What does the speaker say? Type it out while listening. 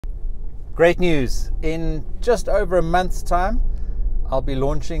Great news. In just over a month's time, I'll be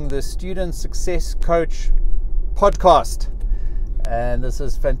launching the Student Success Coach podcast. And this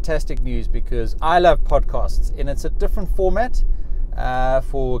is fantastic news because I love podcasts, and it's a different format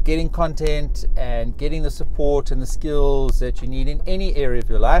for getting content and getting the support and the skills that you need in any area of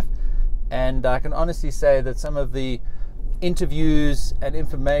your life. And I can honestly say that some of the interviews and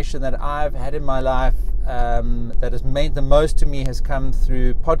information that I've had in my life that has meant the most to me has come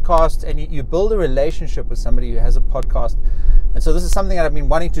through podcasts, and you build a relationship with somebody who has a podcast. And so this is something that I've been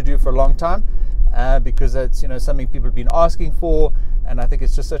wanting to do for a long time because it's something people have been asking for, and I think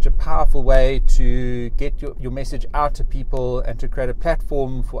it's just such a powerful way to get your message out to people and to create a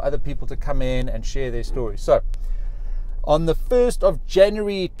platform for other people to come in and share their stories. So on the 1st of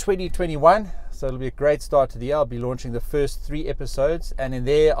January 2021, so it'll be a great start to the year, I'll be launching the first 3 episodes, and in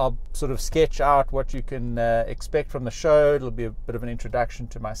there I'll sort of sketch out what you can expect from the show. It'll be a bit of an introduction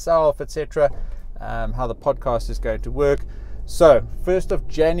to myself, etc., how the podcast is going to work. So 1st of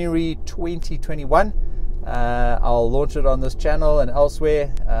January 2021, I'll launch it on this channel and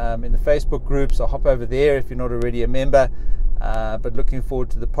elsewhere in the Facebook group, so hop over there if you're not already a member. But looking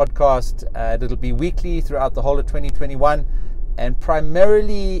forward to the podcast. It'll be weekly throughout the whole of 2021, and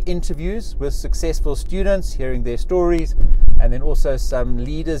primarily interviews with successful students, hearing their stories, and then also some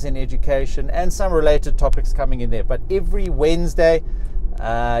leaders in education and some related topics coming in there. But every Wednesday,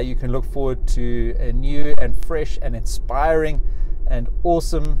 you can look forward to a new and fresh and inspiring and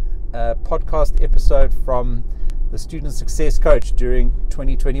awesome podcast episode from the Student Success Coach during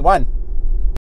 2021.